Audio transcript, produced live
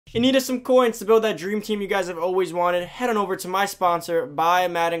In need of some coins to build that dream team you guys have always wanted, head on over to my sponsor, Buy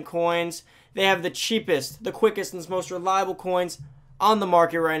Madden Coins. They have the cheapest, the quickest, and most reliable coins on the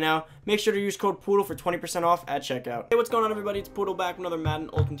market right now. Make sure to use code Poodle for 20% off at checkout. Hey, what's going on, everybody? It's Poodle back with another Madden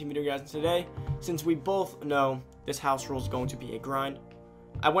Ultimate Team video, guys. And today, since we both know this house rule is going to be a grind,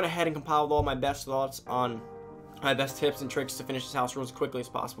 I went ahead and compiled all my best thoughts on my best tips and tricks to finish this house rule as quickly as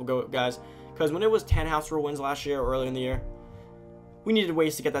possible, guys. Because when it was 10 house rule wins last year or earlier in the year, we needed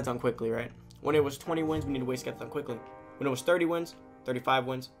ways to get that done quickly, right? When it was 20 wins, we needed ways to get that done quickly. When it was 30 wins, 35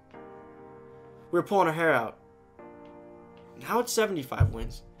 wins, we were pulling our hair out. Now it's 75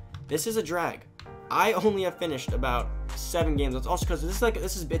 wins. This is a drag. I only have finished about 7 games. That's also because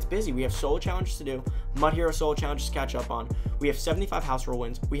it's busy. We have solo challenges to do, Mud Hero solo challenges to catch up on. We have 75 house rule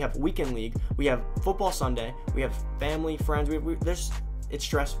wins. We have weekend league. We have football Sunday. We have family, friends. It's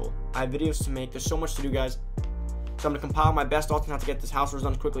stressful. I have videos to make. There's so much to do, guys. So I'm going to compile my best alternates to get this house rules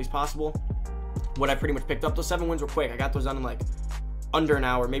done as quickly as possible. What I pretty much picked up, those 7 wins were quick. I got those done in like under an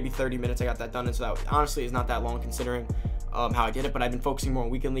hour, maybe 30 minutes. I got that done, and so that honestly is not that long considering how I did it. But I've been focusing more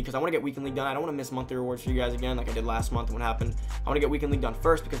on weekend league because I want to get weekend league done. I don't want to miss monthly rewards for you guys again like I did last month and what happened. I want to get weekend league done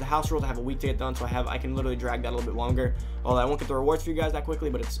first because the house rules I have a week to get done, so I can literally drag that a little bit longer. Although I won't get the rewards for you guys that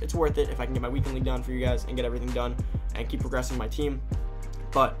quickly, but it's worth it if I can get my weekend league done for you guys and get everything done and keep progressing my team.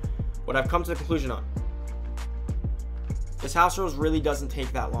 But what I've come to the conclusion on, this house rules really doesn't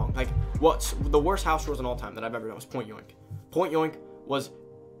take that long. Like, what's the worst house rules in all time that I've ever done was Point Yoink. Point Yoink was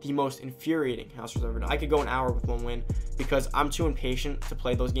the most infuriating house rules I've ever done. I could go an hour with 1 win because I'm too impatient to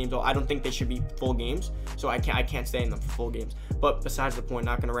play those games. I don't think they should be full games, so I can't stay in them for full games. But besides the point,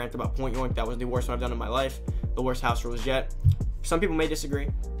 not gonna rant about Point Yoink. That was the worst one I've done in my life. The worst house rules yet. Some people may disagree,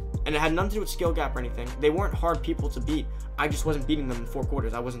 and it had nothing to do with skill gap or anything. They weren't hard people to beat. I just wasn't beating them in 4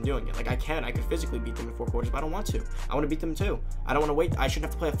 quarters. I wasn't doing it. Like, I could physically beat them in 4 quarters, but I don't want to. I want to beat them too. I don't want to wait. I shouldn't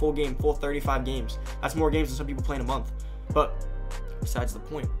have to play a full game, full 35 games. That's more games than some people play in a month. But besides the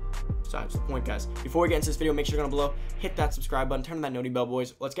point, guys. Before we get into this video, make sure you're going below, hit that subscribe button, turn on that noti bell,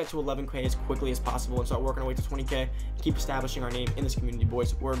 boys. Let's get to 11K as quickly as possible and start working our way to 20K and keep establishing our name in this community,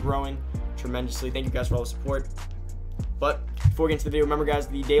 boys. We're growing tremendously. Thank you guys for all the support. But before we get into the video, remember, guys,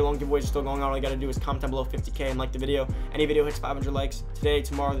 the day-long giveaways are still going on. All you got to do is comment down below 50K and like the video. Any video hits 500 likes today,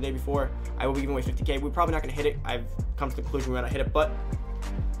 tomorrow, the day before, I will be giving away 50K. We're probably not going to hit it. I've come to the conclusion we might not hit it, but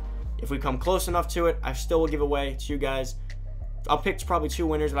if we come close enough to it, I still will give away to you guys. I'll pick probably 2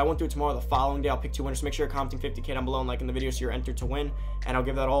 winners, but I won't do it tomorrow. The following day, I'll pick 2 winners. So make sure you're commenting 50K down below and liking the video so you're entered to win. And I'll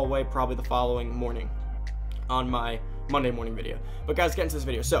give that all away probably the following morning on my Monday morning video. But guys, get into this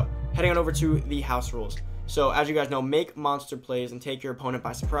video. So heading on over to the house rules. So as you guys know, make monster plays and take your opponent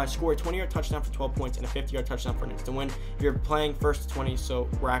by surprise. Score a 20-yard touchdown for 12 points and a 50-yard touchdown for an instant win. If you're playing first to 20,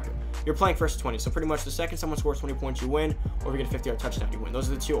 you're playing first to 20. So pretty much the second someone scores 20 points, you win, or if you get a 50-yard touchdown, you win. Those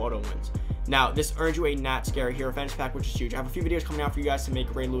are the 2 auto wins. Now, this earns you a Nat Scary Hero Fantasy Pack, which is huge. I have a few videos coming out for you guys to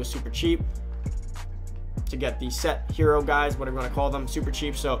make Ray Lewis super cheap, to get the set hero guys, whatever you want to call them, super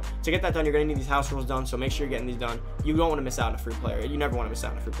cheap. So to get that done, you're going to need these house rules done, so make sure you're getting these done. You don't want to miss out on a free player. You never want to miss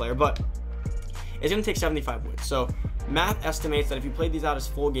out on a free player, but it's going to take 75 wins. So math estimates that if you played these out as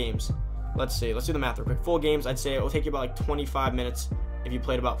full games, let's do the math real quick. Full games, I'd say it will take you about like 25 minutes if you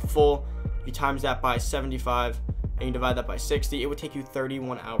played about full. If you times that by 75 and you divide that by 60, it would take you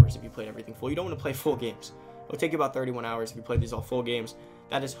 31 hours if you played everything full. You don't want to play full games. It will take you about 31 hours if you played these all full games.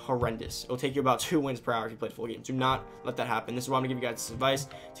 That is horrendous. It will take you about 2 wins per hour if you played full games. Do not let that happen. This is why I'm going to give you guys this advice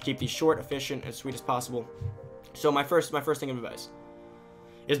to keep these short, efficient, and sweet as possible. So my first thing of advice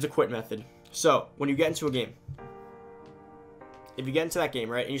is the quit method. So when you get into a game, if you get into that game,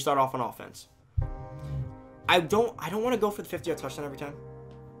 right, and you start off on offense, I don't want to go for the 50-yard touchdown every time.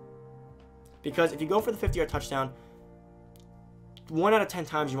 Because if you go for the 50-yard touchdown, 1 out of 10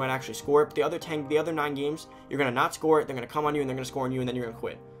 times you might actually score it. But the other 9 games, you're going to not score it. They're going to come on you and they're going to score on you, and then you're going to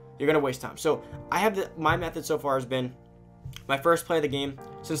quit. You're going to waste time. So my method so far has been my first play of the game.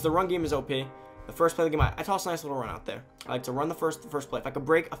 Since the run game is OP, the first play of the game, I toss a nice little run out there. I like to run the first play. If I could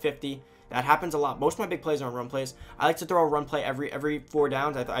break a 50, that happens a lot. Most of my big plays aren't run plays. I like to throw a run play every 4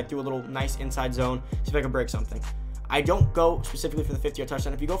 downs. I do a little nice inside zone, see if I can break something. I don't go specifically for the 50-yard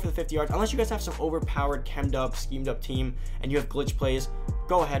touchdown. If you go for the 50 yards, unless you guys have some overpowered, chemed up, schemed up team, and you have glitch plays,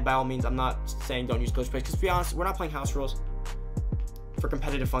 go ahead by all means. I'm not saying don't use glitch plays, because to be honest, we're not playing house rules for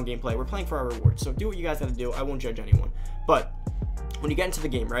competitive fun gameplay. We're playing for our rewards. So do what you guys gotta do. I won't judge anyone. But when you get into the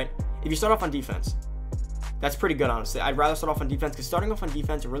game, right, if you start off on defense, that's pretty good, honestly. I'd rather start off on defense, because starting off on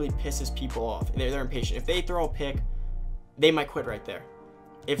defense really pisses people off. They're impatient. If they throw a pick, they might quit right there.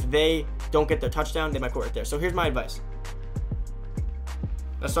 If they don't get their touchdown, they might quit right there. So here's my advice.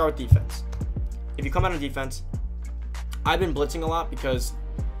 Let's start with defense. If you come out on defense, I've been blitzing a lot because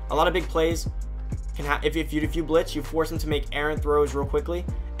A lot of big plays can if you blitz, you force them to make errant throws real quickly.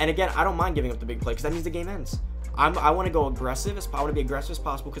 And again, I don't mind giving up the big play because that means the game ends. I want to go aggressive. I want to be aggressive as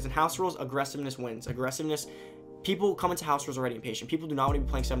possible because in house rules, aggressiveness wins. Aggressiveness. People come into house rules already impatient. People do not want to be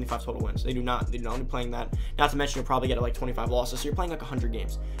playing 75 total wins. They do not. They do not want to be playing that. Not to mention you'll probably get like 25 losses. So you're playing like 100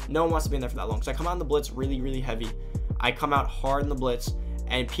 games. No one wants to be in there for that long. So I come out in the blitz really, really heavy. I come out hard in the blitz.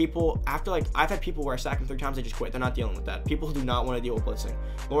 And people, after like, I've had people where I sack them 3 times, they just quit. They're not dealing with that. People do not want to deal with blitzing.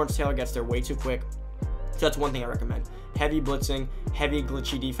 Lawrence Taylor gets there way too quick. So that's one thing I recommend. Heavy blitzing, heavy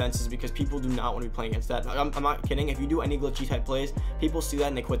glitchy defenses because people do not want to be playing against that. I'm not kidding. If you do any glitchy type plays, people see that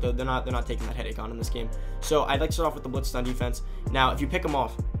and they quit. They're not taking that headache on in this game. So I'd like to start off with the blitz on defense. Now, if you pick them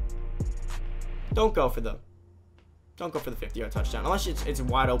off, don't go for the 50-yard touchdown. Unless it's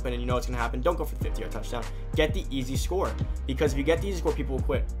wide open and you know it's going to happen, don't go for the 50-yard touchdown. Get the easy score. Because if you get the easy score, people will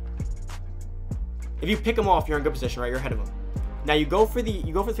quit. If you pick them off, you're in good position, right? You're ahead of them. Now you go for the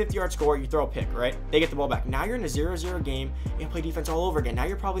 50-yard score, you throw a pick, right? They get the ball back. Now you're in a 0-0 game, you gotta play defense all over again. Now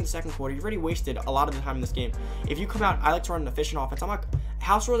you're probably in the second quarter. You've already wasted a lot of the time in this game. If you come out, I like to run an efficient offense. I'm not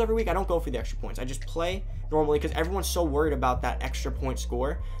house rules every week. I don't go for the extra points. I just play normally because everyone's so worried about that extra point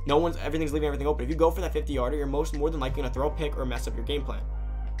score. Everything's leaving everything open. If you go for that 50-yarder, you're more than likely gonna throw a pick or mess up your game plan.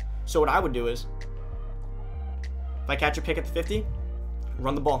 So what I would do is, if I catch a pick at the 50,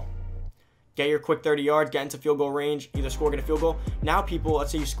 run the ball. Get your quick 30 yards, get into field goal range, either score, get a field goal. Now people,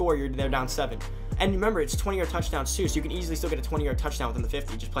 let's say you score, they're down 7. And remember, it's 20-yard touchdowns too, so you can easily still get a 20-yard touchdown within the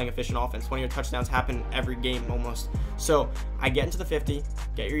 50, just playing efficient offense. 20-yard touchdowns happen every game almost. So I get into the 50,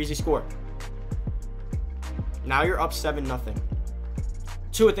 get your easy score. Now you're up 7-0.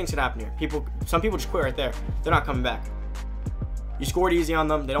 Two things could happen here. Some people just quit right there. They're not coming back. You scored easy on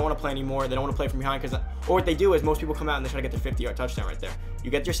them. They don't want to play anymore. They don't want to play from behind or what they do is most people come out and they try to get their 50-yard touchdown right there. You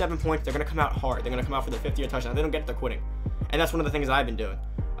get your 7 points. They're going to come out hard. They're going to come out for their 50-yard touchdown. If they don't get it, they're quitting. And that's one of the things that I've been doing.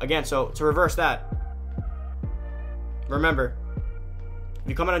 Again, so to reverse that, remember, if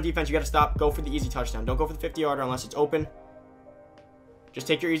you come out on defense, you got to stop. Go for the easy touchdown. Don't go for the 50-yarder unless it's open. Just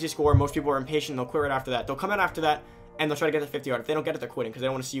take your easy score. Most people are impatient. They'll quit right after that. They'll come out after that, and they'll try to get the 50-yard. If they don't get it, they're quitting because they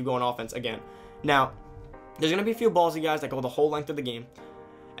don't want to see you go on offense again. Now, there's going to be a few ballsy guys that go the whole length of the game,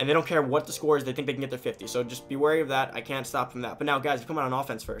 and they don't care what the score is. They think they can get their 50. So just be wary of that. I can't stop from that. But now, guys, if you come out on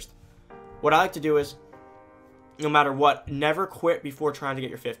offense first, what I like to do is, no matter what, never quit before trying to get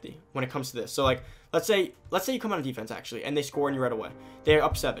your 50 when it comes to this. So, like, let's say you come out on defense, actually, and they score and you right away. They're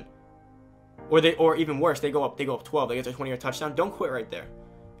up 7. Or even worse, they go up 12. They get their 20-yard touchdown. Don't quit right there.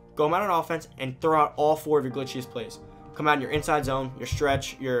 Go out on offense and throw out all 4 of your glitchiest plays. Come out in your inside zone, your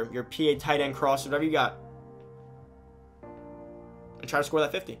stretch, your PA tight end cross, whatever you got. And try to score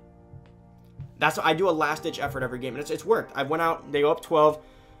that 50. That's what I do, a last-ditch effort every game. And it's worked. I went out, they go up 12.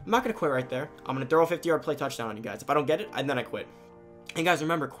 I'm not going to quit right there. I'm going to throw a 50-yard play touchdown on you guys. If I don't get it, then I quit. And guys,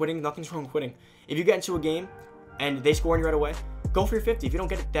 remember, quitting, nothing's wrong with quitting. If you get into a game and they score on you right away, go for your 50. If you don't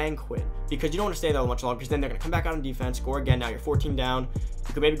get it, then quit. Because you don't want to stay there much longer because then they're going to come back out on defense, score again. Now you're 14 down.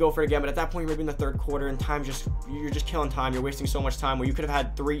 You could maybe go for it again, but at that point, you're maybe in the third quarter and you're just killing time. You're wasting so much time where you could have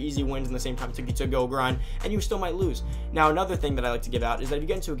had 3 easy wins in the same time it took you to go grind, and you still might lose. Now, another thing that I like to give out is that if you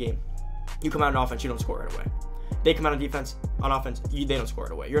get into a game, you come out on offense, you don't score right away. They come out on offense, they don't score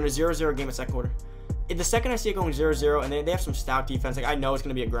right away. You're in a 0-0 game in second quarter. If the second I see it going 0-0 and they have some stout defense, like I know it's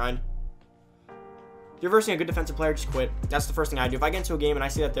going to be a grind, if you're versing a good defensive player, just quit. That's the first thing I do. If I get into a game and I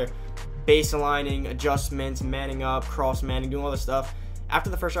see that they're base aligning, adjustments, manning up, cross manning, doing all this stuff,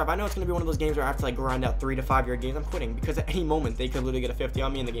 after the first drive, I know it's going to be one of those games where I have to like grind out 3 to 5 yard games. I'm quitting because at any moment they could literally get a 50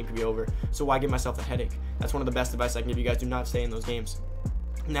 on me and the game could be over. So why give myself that headache? That's one of the best advice I can give you guys. Do not stay in those games.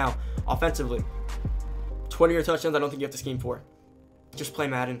 Now, offensively, 20-yard touchdowns, I don't think you have to scheme for. Just play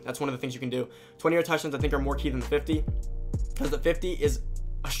Madden. That's one of the things you can do. 20-yard touchdowns, I think, are more key than the 50 because the 50 is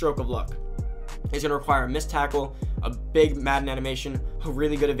a stroke of luck. It's going to require a missed tackle, a big Madden animation, a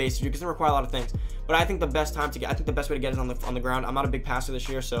really good evasive. It's going to require a lot of things. But I think the best way to get is on the ground. I'm not a big passer this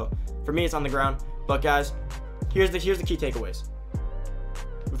year, so for me, it's on the ground. But guys, here's the key takeaways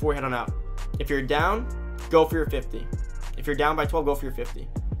before we head on out. If you're down, go for your 50. If you're down by 12, go for your 50.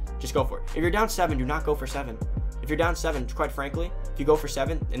 Just go for it. If you're down 7, do not go for 7. If you're down 7, quite frankly, if you go for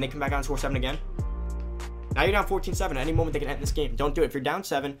 7 and they come back out and score 7 again, now you're down 14-7. At any moment, they can end this game. Don't do it. If you're down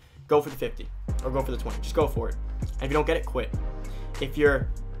 7, go for the 50 or go for the 20. Just go for it. And if you don't get it, quit. If you're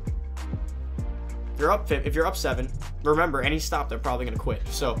up 7, remember, any stop, they're probably going to quit.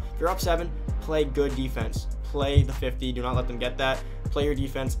 So if you're up 7, play good defense. Play the 50. Do not let them get that. Play your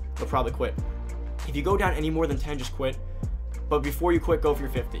defense. They'll probably quit. If you go down any more than 10, just quit. But before you quit, go for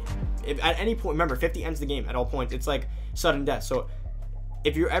your 50. If at any point, remember, 50 ends the game at all points. It's like sudden death. So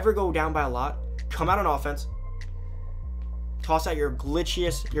if you ever go down by a lot, come out on offense. toss out your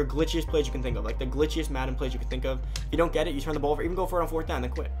glitchiest plays you can think of, like the glitchiest Madden plays you can think of. If you don't get it, you turn the ball over, even go for it on 4th down,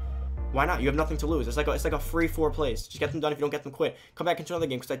 then quit. Why not? You have nothing to lose. It's like a free 4 plays. Just get them done. If you don't get them, quit. Come back into another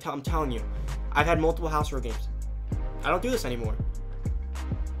game, because I'm telling you, I've had multiple house rule games. I don't do this anymore.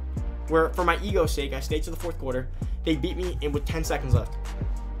 Where, for my ego's sake, I stayed to the 4th quarter. They beat me with 10 seconds left.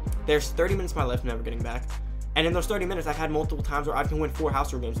 There's 30 minutes of my life I'm never getting back. And in those 30 minutes, I've had multiple times where I can win 4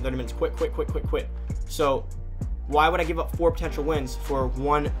 house rule games in 30 minutes. Quit. So, why would I give up 4 potential wins for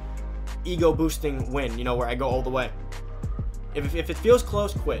 1 ego-boosting win, you know, where I go all the way? If it feels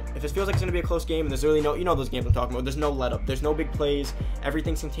close, quit. If it feels like it's going to be a close game and there's really no, you know those games I'm talking about, there's no let up, there's no big plays,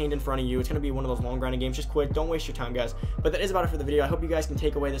 everything's contained in front of you, it's going to be one of those long grinding games, just quit, don't waste your time, guys. But that is about it for the video. I hope you guys can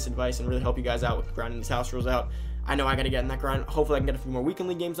take away this advice and really help you guys out with grinding these house rules out. I know I got to get in that grind. Hopefully I can get a few more weekend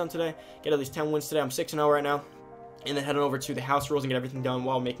league games done today, get at least 10 wins today. I'm 6-0 right now. And then heading over to the house rules and get everything done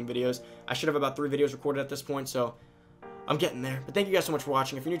while making videos. I should have about 3 videos recorded at this point, so I'm getting there. But thank you guys so much for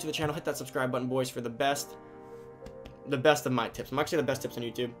watching. If you're new to the channel, hit that subscribe button, boys, for the best of my tips. I'm actually the best tips on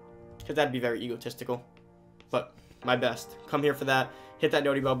YouTube, because that'd be very egotistical, but my best. Come here for that. Hit that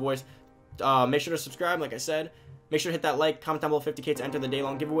noti bell, boys. Make sure to subscribe, like I said. Make sure to hit that like, comment down below 50K to enter the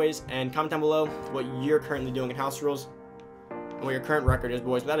day-long giveaways, and comment down below what you're currently doing in house rules and what your current record is,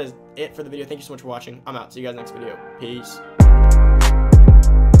 boys. But that is it for the video. Thank you so much for watching. I'm out. See you guys next video. Peace.